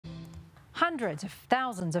Hundreds of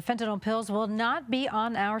thousands of fentanyl pills will not be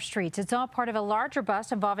on our streets. It's all part of a larger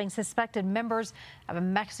bust involving suspected members of a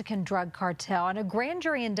Mexican drug cartel and a grand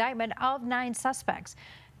jury indictment of 9 suspects.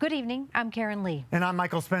 Good evening. I'm Karen Lee. And I'm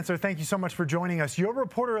Michael Spencer. Thank you so much for joining us. Your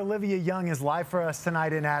reporter Olivia Young is live for us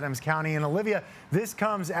tonight in Adams County. And Olivia, this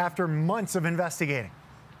comes after months of investigating.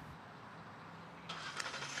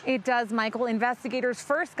 It does, Michael. Investigators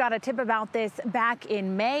first got a tip about this back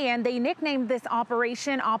in May, and they nicknamed this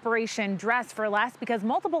Operation Dress for Less because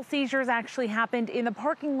multiple seizures actually happened in the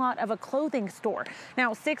parking lot of a clothing store.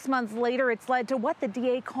 Now, 6 months later, it's led to what the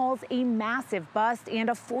DA calls a massive bust and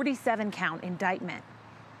a 47-count indictment.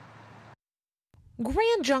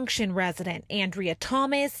 Grand Junction resident Andrea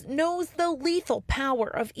Thomas knows the lethal power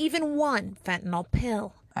of even one fentanyl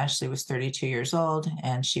pill. Ashley was 32 years old,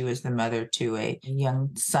 and she was the mother to a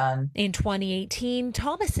young son. In 2018,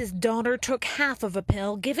 Thomas's daughter took half of a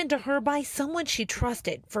pill given to her by someone she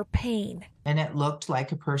trusted for pain. And it looked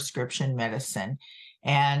like a prescription medicine.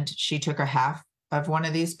 And she took a half of one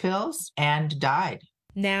of these pills and died.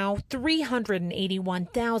 Now,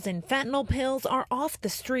 381,000 fentanyl pills are off the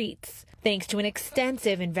streets, thanks to an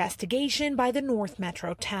extensive investigation by the North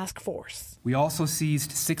Metro Task Force. We also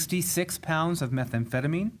seized 66 pounds of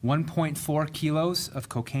methamphetamine, 1.4 kilos of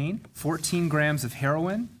cocaine, 14 grams of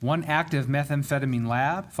heroin, 1 active methamphetamine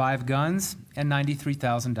lab, 5 guns, and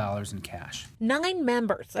 $93,000 in cash. 9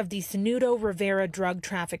 members of the Sanudo Rivera drug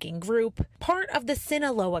trafficking group, part of the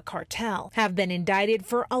Sinaloa cartel, have been indicted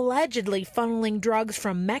for allegedly funneling drugs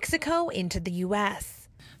from Mexico into the U.S.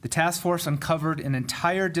 The task force uncovered an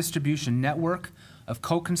entire distribution network of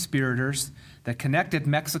co-conspirators that connected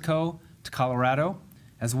Mexico to Colorado,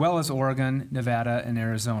 as well as Oregon, Nevada, and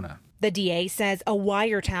Arizona. The DA says a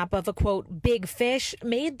wiretap of a, quote, big fish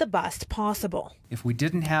made the bust possible. If we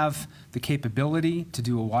didn't have the capability to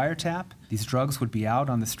do a wiretap, these drugs would be out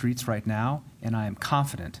on the streets right now, and I am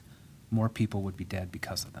confident more people would be dead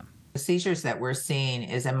because of them. The seizures that we're seeing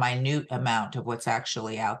is a minute amount of what's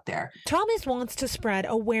actually out there. Thomas wants to spread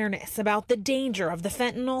awareness about the danger of the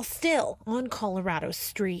fentanyl still on Colorado's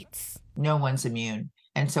streets. No one's immune,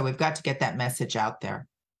 and so we've got to get that message out there.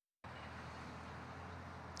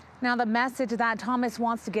 Now, the message that Thomas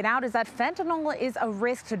wants to get out is that fentanyl is a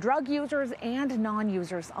risk to drug users and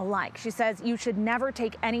non-users alike. She says you should never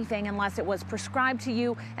take anything unless it was prescribed to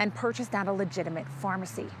you and purchased at a legitimate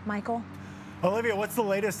pharmacy. Michael? Olivia, what's the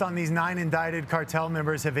latest on these 9 indicted cartel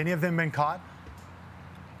members? Have any of them been caught?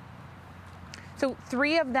 So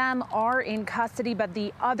 3 of them are in custody, but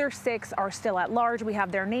the other 6 are still at large. We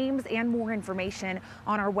have their names and more information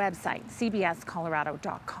on our website,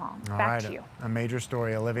 cbscolorado.com. Back to you. A major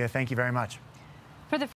story, Olivia. Thank you very much.